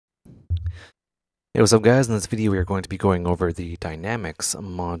Hey, what's up guys? In this video we are going to be going over the Dynamics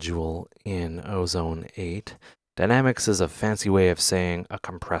module in Ozone 8. Dynamics is a fancy way of saying a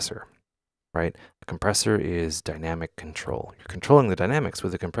compressor, right? A compressor is dynamic control. You're controlling the dynamics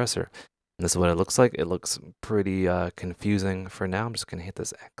with a compressor. And this is what it looks like. It looks pretty confusing for now. I'm just going to hit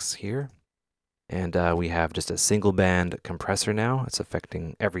this X here. And we have just a single band compressor now. It's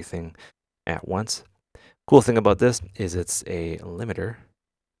affecting everything at once. Cool thing about this is it's a limiter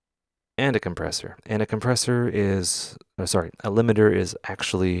and a compressor. And a compressor is, a limiter is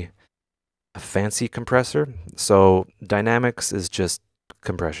actually a fancy compressor. So dynamics is just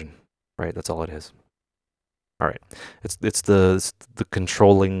compression, right? That's all it is. All right, it's the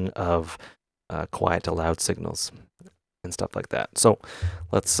controlling of quiet to loud signals and stuff like that. So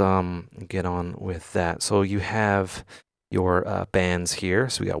let's get on with that. So you have your bands here.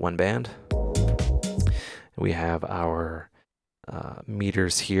 So we got one band. We have our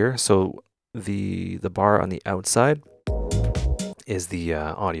meters here. So the bar on the outside is the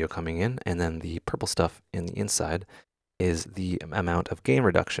audio coming in, and then the purple stuff in the inside is the amount of gain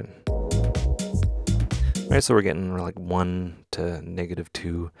reduction. All right, so we're getting like 1 to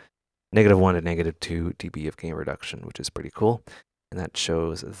 -2, -1 to -2 dB of gain reduction, which is pretty cool. And that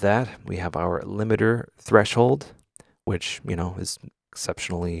shows that we have our limiter threshold, which, you know, is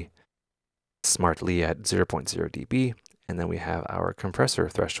exceptionally smartly at 0.0 dB. And then we have our compressor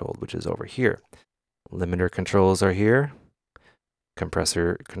threshold, which is over here. Limiter controls are here.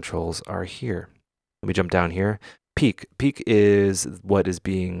 Compressor controls are here. Let me jump down here. Peak. Peak is what is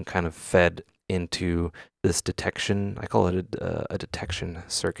being kind of fed into this detection. I call it a detection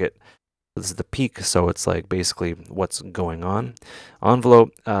circuit. This is the peak, so it's like basically what's going on.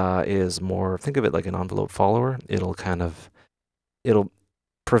 Envelope is more, think of it like an envelope follower. It'll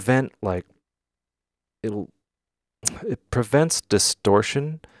prevent like, it prevents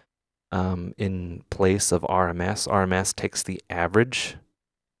distortion in place of RMS. RMS takes the average,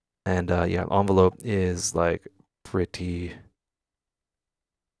 and yeah, envelope is like pretty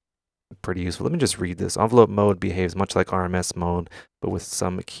useful. Let me just read this. Envelope mode behaves much like RMS mode, but with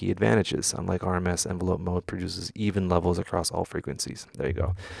some key advantages. Unlike RMS, envelope mode produces even levels across all frequencies. There you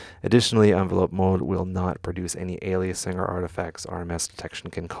go. Additionally, envelope mode will not produce any aliasing or artifacts RMS detection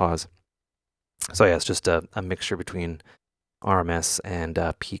can cause. So yeah, it's just a mixture between RMS and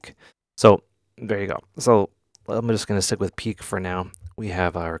peak. So there you go. So I'm just going to stick with peak for now. We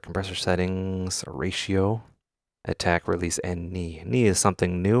have our compressor settings, ratio, attack, release, and knee. Knee is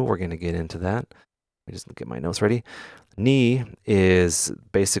something new. We're going to get into that. Let me just get my notes ready. Knee is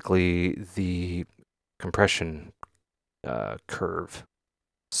basically the compression curve.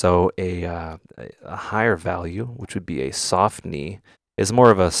 So a higher value, which would be a soft knee, is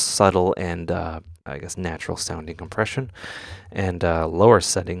more of a subtle and I guess natural sounding compression, and lower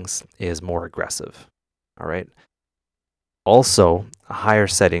settings is more aggressive. All right. Also, higher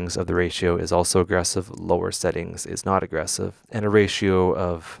settings of the ratio is also aggressive. Lower settings is not aggressive, and a ratio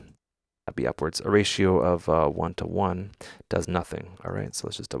of that'd be upwards. A ratio of 1 to 1 does nothing. All right. So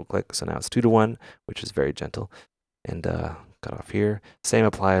let's just double click. So now it's 2 to 1, which is very gentle, and cut off here. Same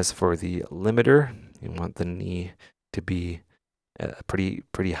applies for the limiter. You want the knee to be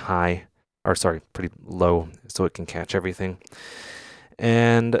pretty high, or sorry, pretty low, so it can catch everything.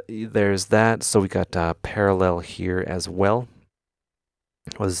 And there's that. So we got parallel here as well.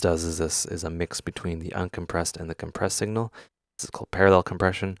 What this does is this is a mix between the uncompressed and the compressed signal. This is called parallel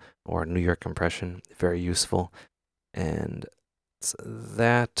compression or New York compression. Very useful. And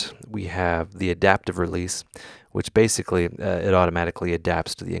that we have the adaptive release, which basically it automatically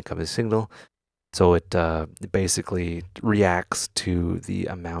adapts to the incoming signal. So it basically reacts to the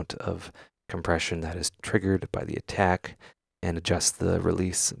amount of compression that is triggered by the attack and adjusts the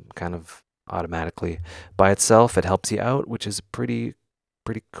release kind of automatically by itself. It helps you out, which is pretty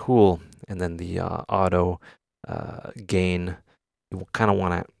cool. And then the auto gain, you kind of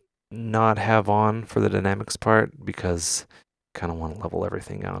want to not have on for the dynamics part because you kind of want to level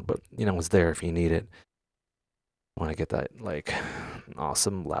everything out. But you know, it's there if you need it. Want to get that like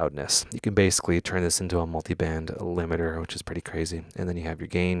awesome loudness. You can basically turn this into a multi-band limiter, which is pretty crazy. And then you have your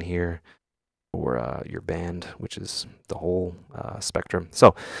gain here, or your band, which is the whole spectrum.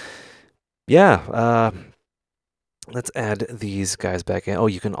 So yeah, let's add these guys back in. Oh,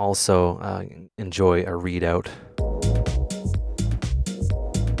 you can also enjoy a readout.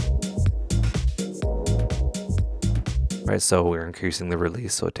 Right, so we're increasing the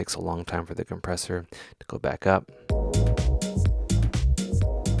release, so it takes a long time for the compressor to go back up.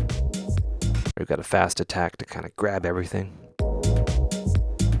 We've got a fast attack to kind of grab everything.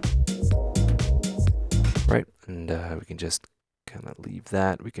 Right, and we can just kind of leave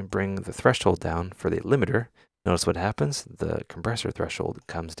that. We can bring the threshold down for the limiter. Notice what happens. The compressor threshold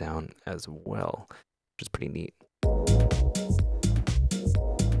comes down as well, which is pretty neat.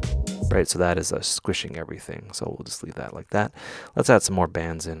 Right, so that is squishing everything. So we'll just leave that like that. Let's add some more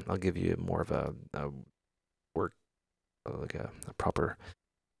bands in. I'll give you more of a work, like a proper,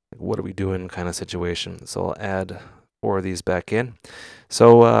 like, what are we doing kind of situation. So I'll add 4 of these back in.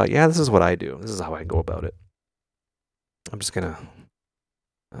 So yeah, this is what I do. This is how I go about it. I'm just gonna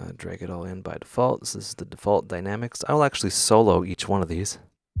drag it all in by default. This is the default dynamics. I will actually solo each one of these.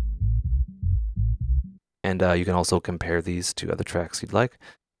 And you can also compare these to other tracks you'd like.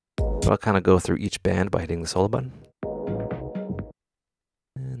 So I'll kind of go through each band by hitting the solo button.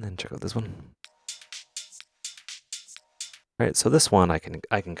 And then check out this one. All right, so this one I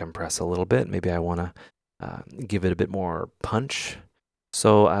can compress a little bit. Maybe I want to give it a bit more punch.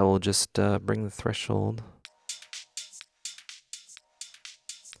 So I will just bring the threshold.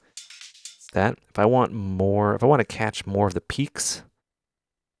 That. If I want more, if I want to catch more of the peaks,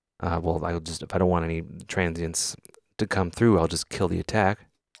 well, I'll just, if I don't want any transients to come through, I'll just kill the attack.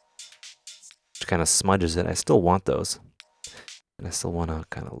 Which kind of smudges it. I still want those. And I still want to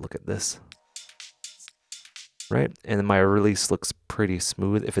kind of look at this. Right? And then my release looks pretty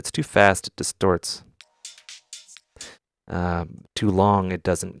smooth. If it's too fast, it distorts. Too long, it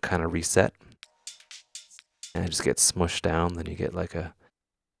doesn't kind of reset. And it just gets smushed down. Then you get like a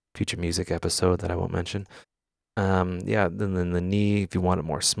future music episode that I won't mention. Yeah, then the knee, if you want it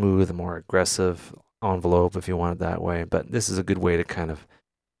more smooth, more aggressive. Envelope, if you want it that way. But this is a good way to kind of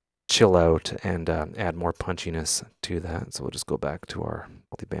chill out and add more punchiness to that. So we'll just go back to our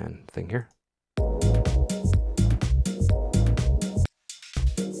multiband thing here.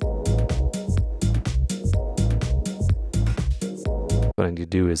 What I need to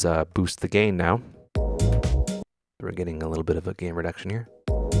do is boost the gain now. We're getting a little bit of a gain reduction here.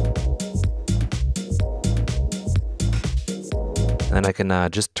 And then I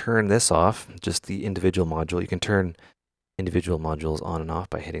can just turn this off, just the individual module. You can turn individual modules on and off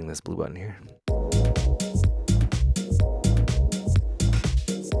by hitting this blue button here.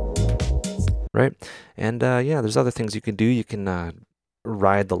 Right? And yeah, there's other things you can do. You can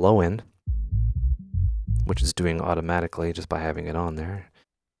ride the low end, which is doing automatically just by having it on there,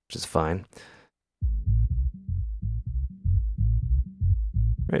 which is fine.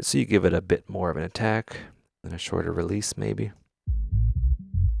 Right, so you give it a bit more of an attack and a shorter release maybe.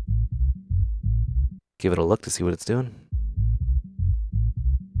 Give it a look to see what it's doing.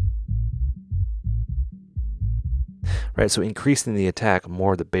 Right, so increasing the attack,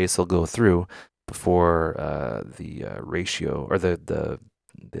 more the bass will go through before the ratio or the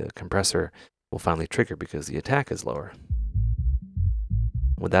compressor will finally trigger because the attack is lower.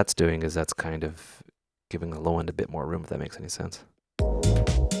 What that's doing is that's kind of giving the low end a bit more room, if that makes any sense.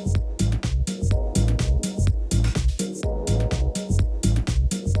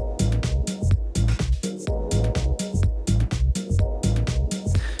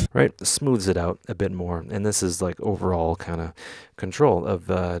 Right, smooths it out a bit more, and this is like overall kind of control of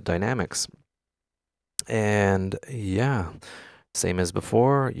dynamics. And yeah, same as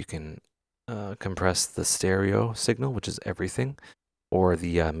before, you can compress the stereo signal, which is everything, or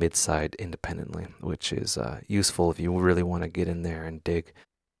the mid side independently, which is useful if you really want to get in there and dig.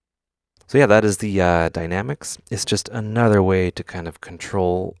 So yeah, that is the dynamics. It's just another way to kind of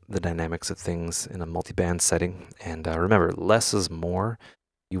control the dynamics of things in a multiband setting. And remember, less is more.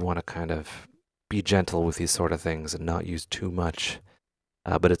 You want to kind of be gentle with these sort of things and not use too much.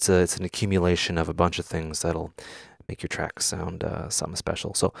 But it's an accumulation of a bunch of things that'll make your track sound something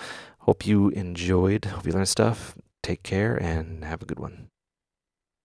special. So hope you enjoyed, hope you learned stuff. Take care and have a good one.